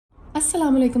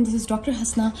Assalamu alaikum, this is Dr.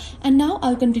 Hasna, and now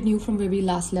I'll continue from where we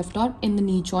last left off in the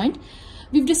knee joint.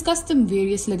 We've discussed the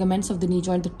various ligaments of the knee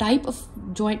joint, the type of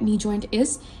joint knee joint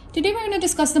is. Today we're going to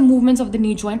discuss the movements of the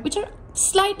knee joint, which are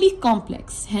slightly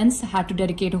complex, hence I had to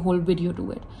dedicate a whole video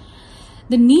to it.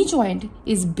 The knee joint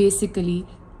is basically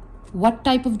what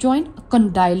type of joint? A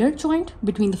condylar joint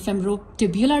between the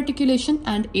femorotibial articulation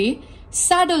and a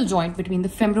saddle joint between the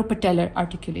femoropatellar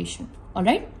articulation.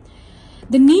 Alright?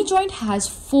 The knee joint has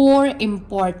four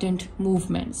important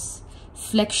movements: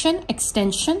 flexion,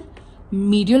 extension,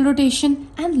 medial rotation,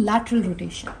 and lateral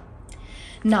rotation.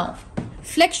 Now,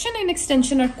 flexion and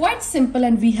extension are quite simple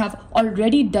and we have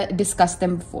already discussed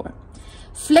them before.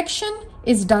 Flexion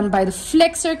is done by the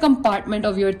flexor compartment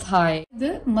of your thigh,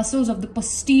 the muscles of the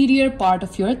posterior part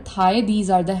of your thigh. These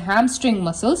are the hamstring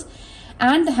muscles,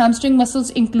 and the hamstring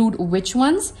muscles include which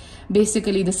ones?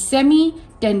 Basically the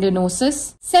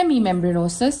semitendinosus,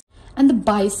 semimembranosus, and the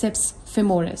biceps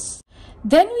femoris.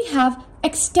 Then we have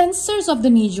extensors of the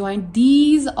knee joint.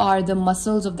 These are the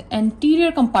muscles of the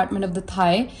anterior compartment of the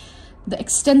thigh, the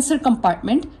extensor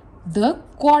compartment, the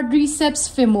quadriceps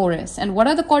femoris. And what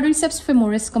are the quadriceps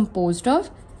femoris composed of?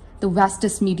 The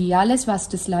vastus medialis,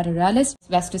 vastus lateralis,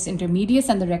 vastus intermedius,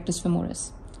 and the rectus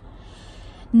femoris.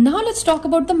 Now let's talk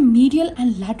about the medial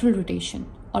and lateral rotation.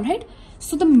 Alright,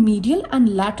 so the medial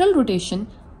and lateral rotation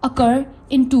occur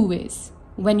in two ways: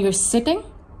 when you're sitting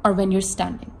or when you're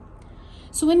standing.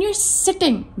 So when you're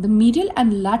sitting, the medial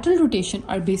and lateral rotation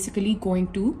are basically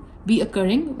going to be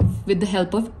occurring with the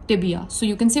help of tibia. So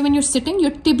you can say when you're sitting,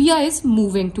 your tibia is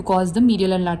moving to cause the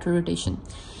medial and lateral rotation.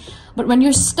 But when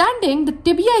you're standing, the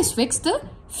tibia is fixed, the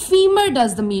femur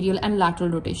does the medial and lateral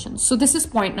rotation. So this is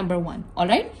point number one,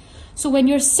 alright? So when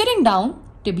you're sitting down,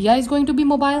 tibia is going to be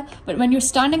mobile, but when you're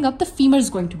standing up, the femur is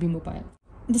going to be mobile.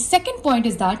 The second point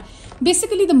is that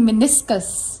basically the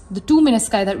meniscus, the two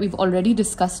menisci that we've already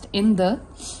discussed in the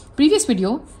previous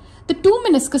video, the two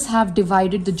meniscus have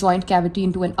divided the joint cavity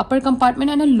into an upper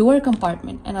compartment and a lower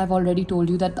compartment. And I've already told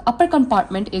you that the upper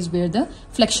compartment is where the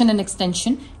flexion and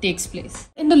extension takes place.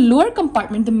 In the lower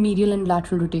compartment, the medial and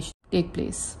lateral rotation take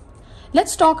place.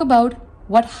 Let's talk about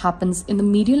what happens in the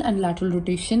medial and lateral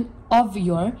rotation of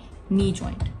your knee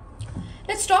joint.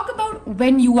 Let's talk about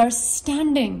when you are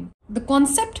standing. The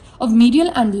concept of medial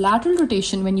and lateral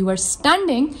rotation when you are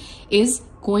standing is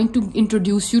going to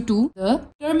introduce you to the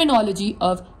terminology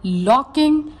of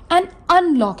locking and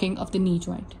unlocking of the knee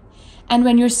joint. And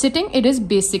when you're sitting, it is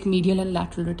basic medial and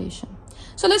lateral rotation.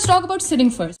 So let's talk about sitting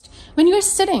first. When you're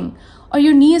sitting or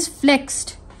your knee is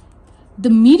flexed, the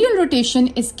medial rotation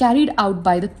is carried out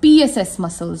by the PSS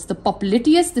muscles, the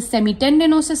popliteus, the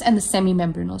semitendinosus, and the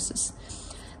semimembranosus.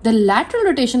 The lateral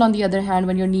rotation, on the other hand,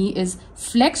 when your knee is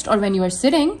flexed or when you are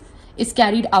sitting, is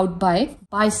carried out by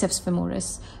biceps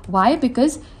femoris. Why?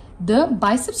 Because the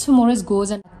biceps femoris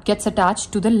goes and gets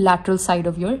attached to the lateral side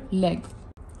of your leg.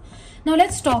 Now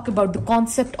let's talk about the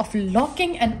concept of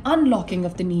locking and unlocking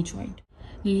of the knee joint.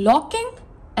 Locking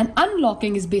and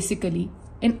unlocking is basically,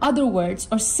 in other words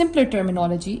or simpler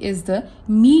terminology, is the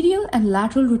medial and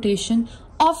lateral rotation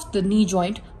of the knee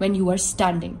joint when you are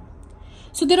standing.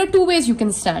 So there are two ways you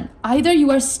can stand. Either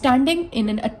you are standing in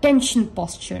an attention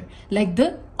posture, like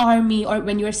the army, or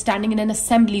when you are standing in an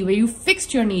assembly where you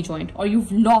fixed your knee joint or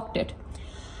you've locked it.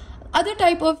 Other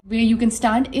type of way you can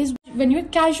stand is when you're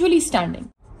casually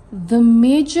standing. The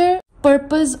major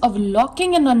purpose of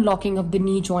locking and unlocking of the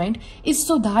knee joint is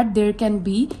so that there can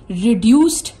be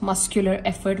reduced muscular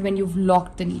effort when you've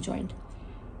locked the knee joint.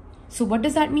 So what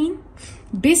does that mean?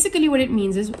 Basically what it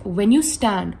means is when you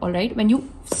stand, alright, when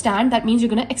you stand, that means you're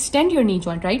going to extend your knee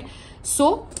joint, right?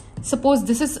 So suppose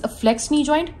this is a flexed knee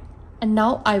joint and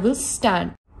now I will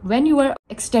stand. When you are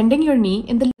extending your knee,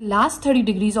 in the last 30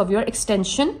 degrees of your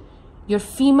extension, your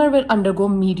femur will undergo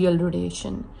medial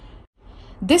rotation.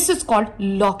 This is called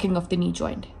locking of the knee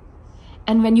joint.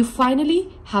 And when you finally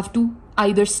have to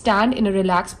either stand in a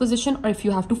relaxed position or if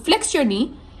you have to flex your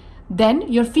knee,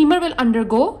 then your femur will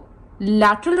undergo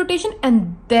lateral rotation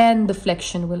and then the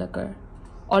flexion will occur.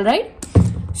 Alright?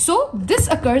 So this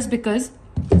occurs because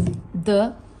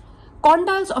the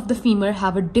condyles of the femur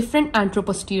have a different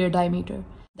anteroposterior diameter.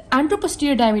 The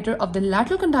anteroposterior diameter of the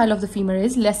lateral condyle of the femur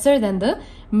is lesser than the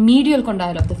medial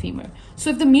condyle of the femur. So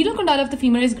if the medial condyle of the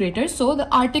femur is greater, so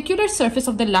the articular surface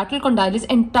of the lateral condyle is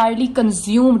entirely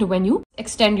consumed when you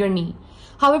extend your knee.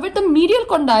 However, the medial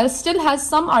condyle still has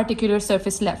some articular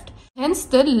surface left. Hence,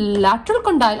 the lateral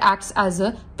condyle acts as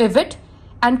a pivot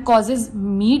and causes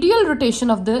medial rotation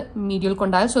of the medial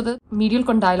condyle. So the medial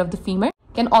condyle of the femur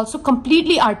can also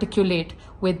completely articulate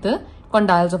with the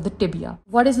condyles of the tibia.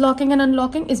 What is locking and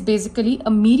unlocking is basically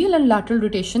a medial and lateral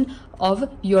rotation of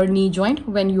your knee joint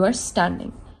when you are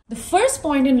standing. The first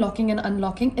point in locking and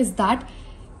unlocking is that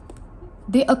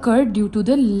they occur due to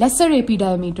the lesser AP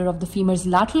diameter of the femur's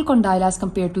lateral condyle as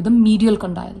compared to the medial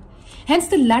condyle. Hence,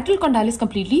 the lateral condyle is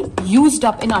completely used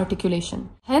up in articulation.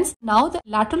 Hence, now the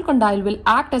lateral condyle will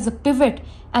act as a pivot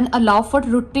and allow for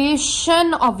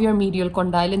rotation of your medial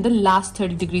condyle in the last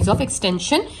 30 degrees of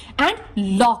extension and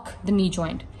lock the knee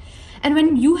joint. And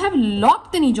when you have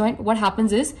locked the knee joint, what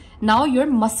happens is now your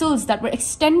muscles that were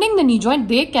extending the knee joint,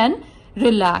 they can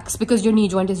relax because your knee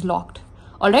joint is locked.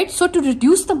 Alright, so to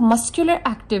reduce the muscular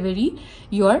activity,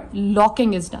 your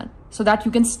locking is done so that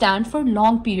you can stand for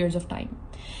long periods of time.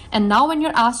 And now when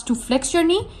you're asked to flex your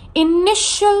knee,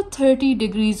 initial 30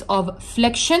 degrees of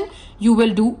flexion, you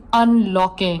will do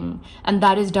unlocking. And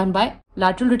that is done by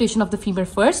lateral rotation of the femur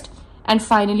first and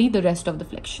finally the rest of the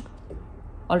flexion.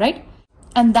 Alright,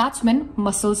 and that's when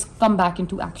muscles come back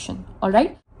into action.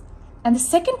 Alright, and the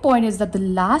second point is that the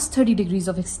last 30 degrees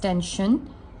of extension,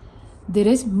 there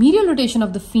is medial rotation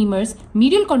of the femur's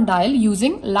medial condyle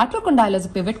using lateral condyle as a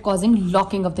pivot, causing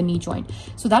locking of the knee joint.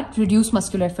 So that reduced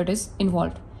muscular effort is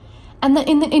involved. And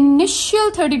in the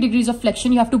initial 30 degrees of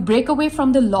flexion, you have to break away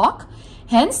from the lock.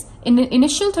 Hence, in the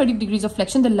initial 30 degrees of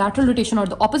flexion, the lateral rotation or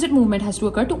the opposite movement has to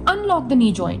occur to unlock the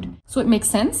knee joint. So it makes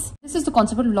sense. This is the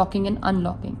concept of locking and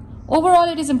unlocking. Overall,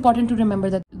 it is important to remember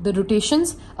that the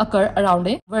rotations occur around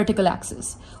a vertical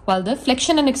axis, while the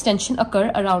flexion and extension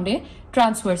occur around a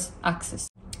transverse axis.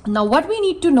 Now, what we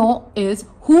need to know is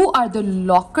who are the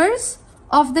lockers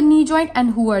of the knee joint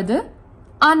and who are the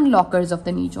unlockers of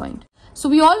the knee joint. So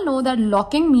we all know that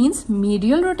locking means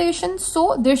medial rotation.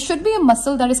 So there should be a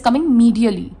muscle that is coming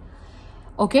medially.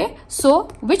 Okay, so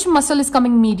which muscle is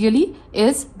coming medially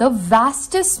is the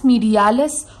vastus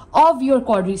medialis of your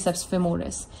quadriceps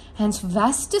femoris. Hence,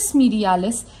 vastus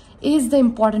medialis is the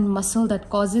important muscle that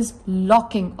causes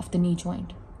locking of the knee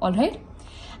joint. All right.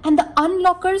 And the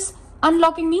unlockers,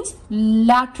 unlocking means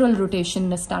lateral rotation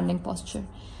in a standing posture.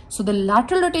 So the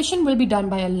lateral rotation will be done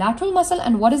by a lateral muscle.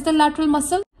 And what is the lateral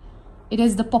muscle? It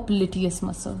is the popliteus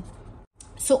muscle.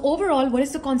 So overall, what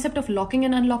is the concept of locking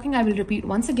and unlocking? I will repeat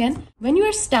once again. When you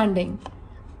are standing,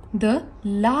 the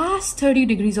last 30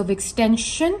 degrees of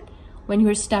extension, when you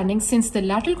are standing, since the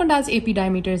lateral condyle's AP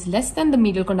diameter is less than the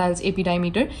medial condyle's AP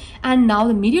diameter, and now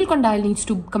the medial condyle needs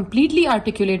to completely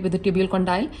articulate with the tibial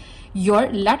condyle,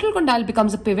 your lateral condyle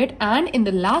becomes a pivot, and in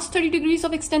the last 30 degrees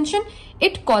of extension,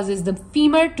 it causes the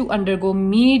femur to undergo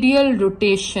medial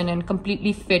rotation and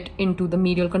completely fit into the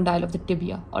medial condyle of the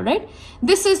tibia. All right,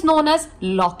 this is known as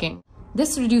locking.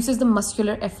 This reduces the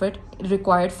muscular effort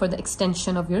required for the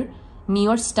extension of your knee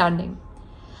or standing.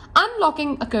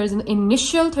 Unlocking occurs in the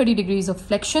initial 30 degrees of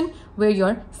flexion, where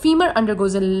your femur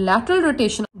undergoes a lateral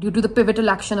rotation due to the pivotal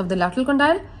action of the lateral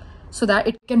condyle so that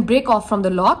it can break off from the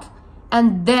lock,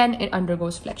 and then it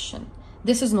undergoes flexion.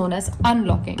 This is known as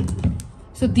unlocking.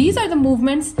 So these are the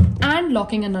movements and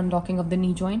locking and unlocking of the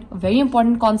knee joint. A very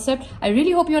important concept. I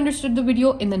really hope you understood the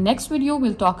video. In the next video,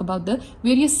 we'll talk about the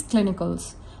various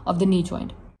clinicals of the knee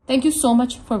joint. Thank you so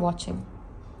much for watching.